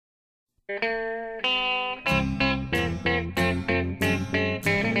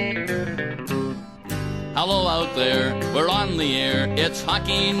Hello out there, we're on the air, it's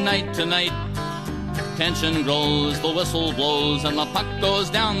hockey night tonight. Tension grows, the whistle blows, and the puck goes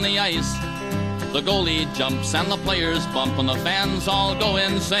down the ice. The goalie jumps and the players bump and the fans all go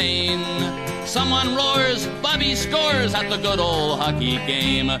insane. Someone roars, Bobby scores at the good old hockey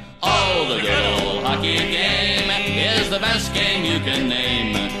game. Oh, the good old hockey game is the best game you can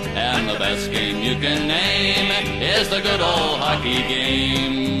name. And the best game you can name is the good old hockey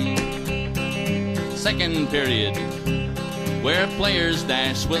game. Second period, where players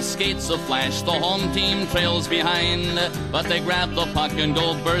dash with skates aflash. The home team trails behind, but they grab the puck and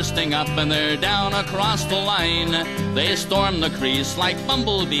go bursting up, and they're down across the line. They storm the crease like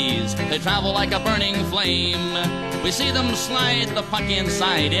bumblebees, they travel like a burning flame. We see them slide the puck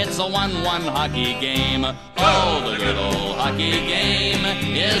inside, it's a 1-1 hockey game. Oh, the good old hockey game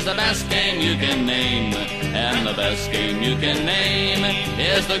is the best game you can name. And the best game you can name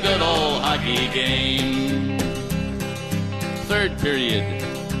is the good old hockey game. Third period,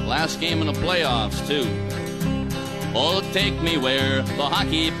 last game in the playoffs too. Oh, take me where the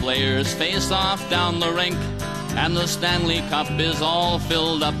hockey players face off down the rink, and the Stanley Cup is all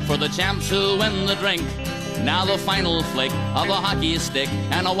filled up for the champs who win the drink. Now the final flick of a hockey stick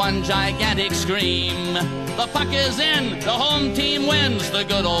and a one gigantic scream. The puck is in, the home team wins the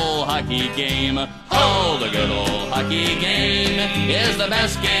good old hockey game. Oh, the good old hockey game is the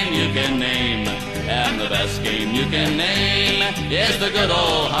best game you can name. And the best game you can name is the good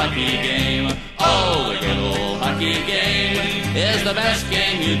old hockey game. Oh, the good old hockey game is the best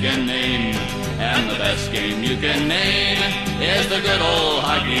game you can name. And the best game you can name is the good old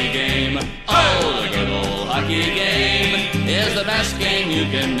hockey game. Oh, the good old hockey game is the best game you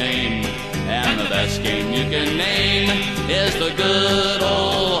can name. And the best game you can name is the good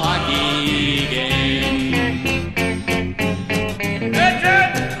old